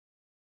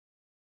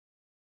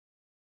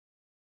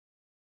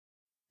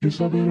Guess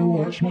I better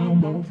watch my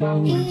mouth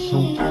out. It's so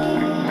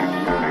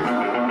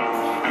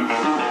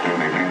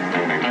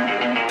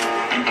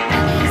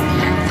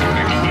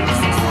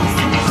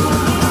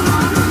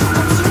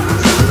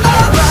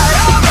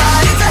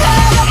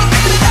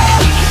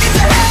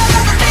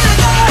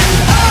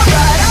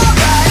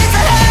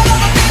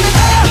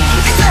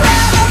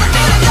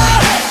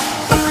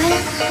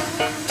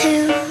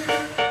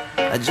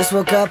I just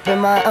woke up in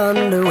my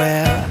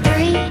underwear.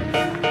 3,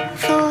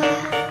 4,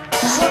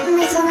 hold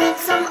me for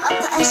ransom,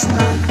 upper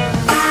echelon.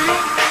 5,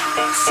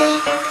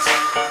 6,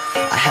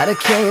 I had a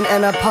cane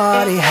and a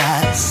party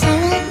hat. 7,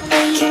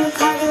 8, can we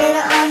party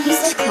later on? He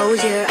said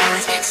close your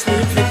eyes,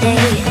 sleep for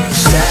days.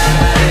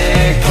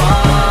 Static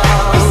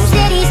bomb. The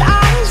city's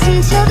arms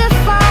until the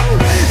fall.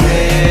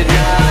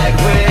 Midnight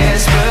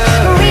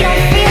whispering. We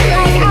don't feel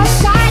like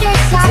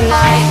outsiders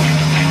tonight.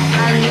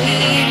 I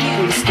need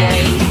you to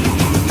stay.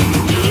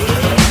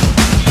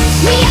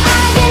 We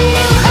are the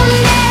new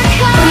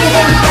America. We're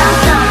the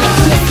downtown,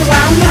 Mr.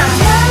 Wild now.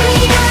 We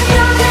are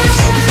the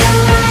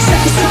national.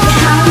 Suck it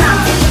how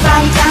now, take your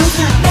body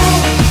downtown.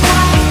 Red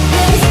light,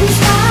 blazing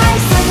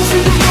stars, circles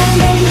in the hand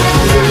and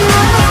hands in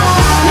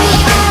love. We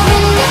are the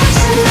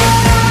national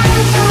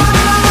anthem.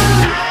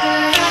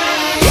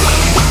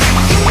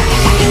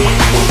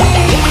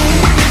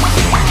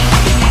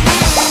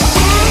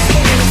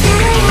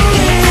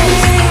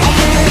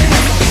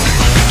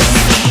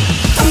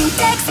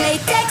 Latex,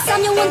 latex,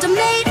 I'm your wonder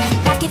maid.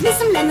 God, give me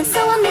some lemon, so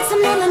I made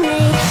some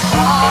lemonade.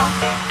 Oh,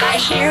 I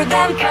hear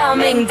them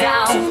coming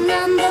down. To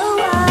number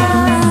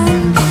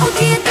 1. Oh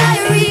dear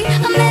diary,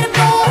 I met a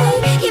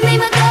boy. He made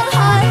my dull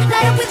heart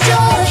light up with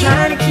joy.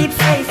 Trying to keep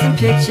faith and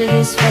picture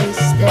his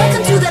face there.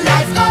 Welcome to the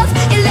life of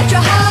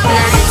Electro Heart.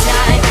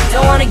 Nighttime,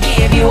 don't wanna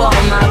give you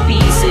all my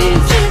pieces.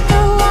 Keep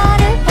the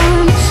water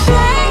warm,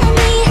 let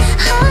me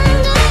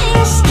under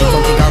your skin.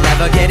 Don't think I'll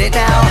ever get it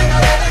now.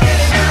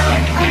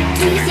 Oh,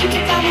 do you think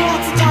you got me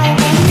lots of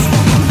diamonds?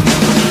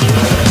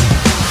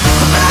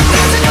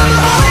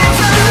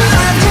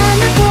 Turn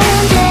the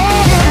world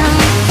down.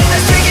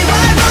 Let's drink it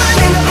white wine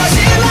in the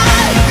bushing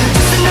light.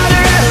 Just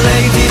another LA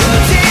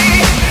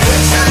devotee.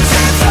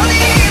 Sunsets on the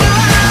evil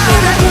eye.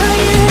 When I put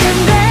you to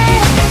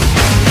bed,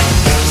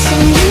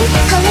 sing you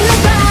all in the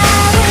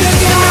Bible.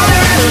 Just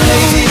another LA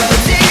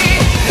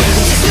devotee.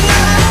 Just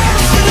another,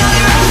 just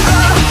another,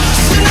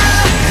 just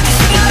another,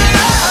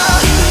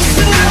 just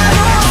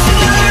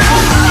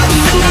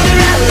another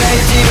LA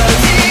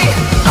devotee.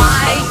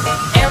 I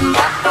am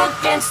up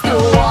against the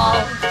wall.